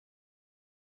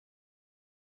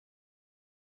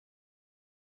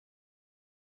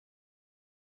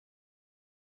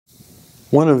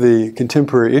One of the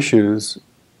contemporary issues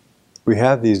we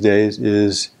have these days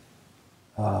is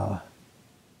DIY.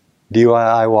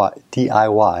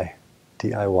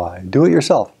 Do it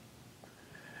yourself.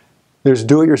 There's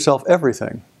do it yourself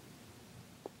everything.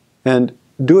 And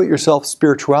do it yourself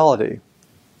spirituality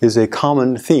is a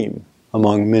common theme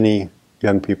among many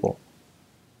young people.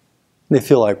 They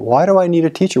feel like, why do I need a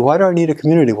teacher? Why do I need a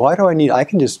community? I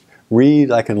can just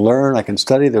read, I can learn, I can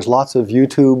study. There's lots of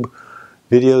YouTube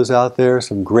videos out there.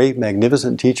 Some great,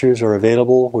 magnificent teachers are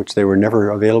available, which they were never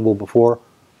available before.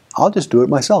 I'll just do it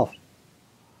myself.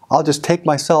 I'll just take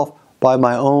myself by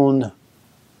my own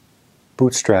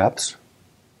bootstraps.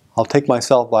 I'll take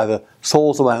myself by the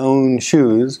soles of my own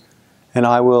shoes, and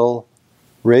I will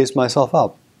raise myself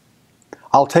up.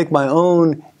 I'll take my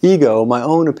own ego, my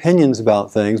own opinions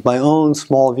about things, my own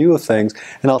small view of things,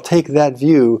 and I'll take that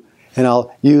view and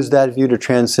I'll use that view to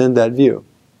transcend that view.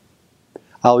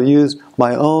 I'll use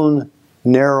my own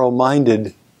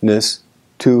narrow-mindedness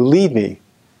to lead me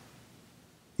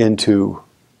into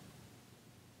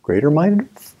greater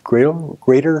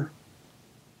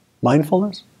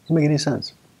mindfulness? Doesn't make any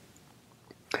sense.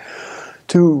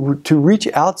 To reach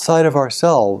outside of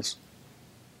ourselves,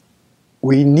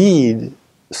 we need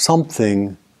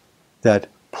something that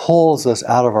pulls us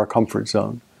out of our comfort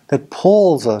zone, that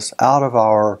pulls us out of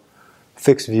our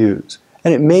fixed views.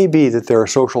 And it may be that there are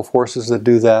social forces that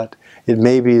do that. It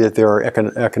may be that there are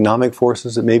economic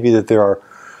forces. It may be that there are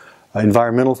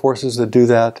environmental forces that do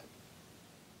that.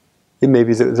 It may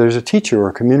be that there's a teacher or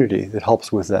a community that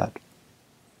helps with that.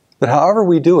 But however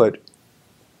we do it,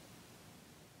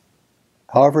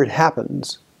 however it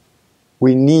happens,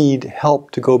 we need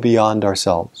help to go beyond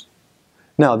ourselves.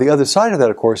 Now, the other side of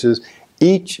that, of course, is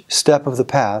each step of the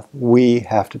path we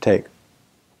have to take.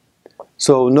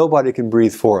 So nobody can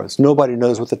breathe for us. Nobody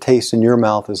knows what the taste in your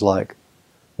mouth is like.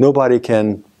 Nobody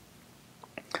can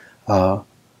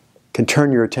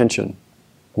turn your attention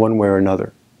one way or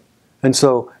another. And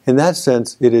so, in that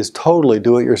sense, it is totally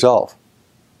do-it-yourself.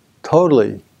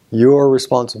 Totally your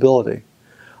responsibility.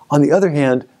 On the other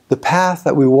hand, the path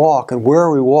that we walk and where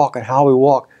we walk and how we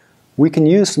walk, we can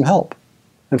use some help.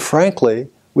 And frankly,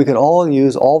 we can all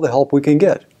use all the help we can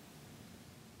get.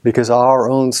 Because our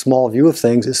own small view of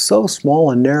things is so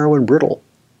small and narrow and brittle.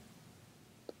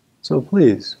 So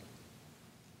please,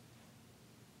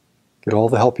 get all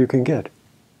the help you can get.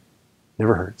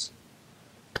 Never hurts.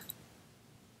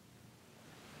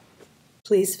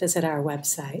 Please visit our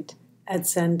website at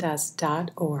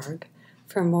zendesk.org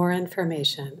for more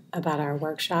information about our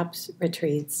workshops,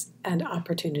 retreats, and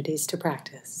opportunities to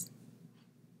practice.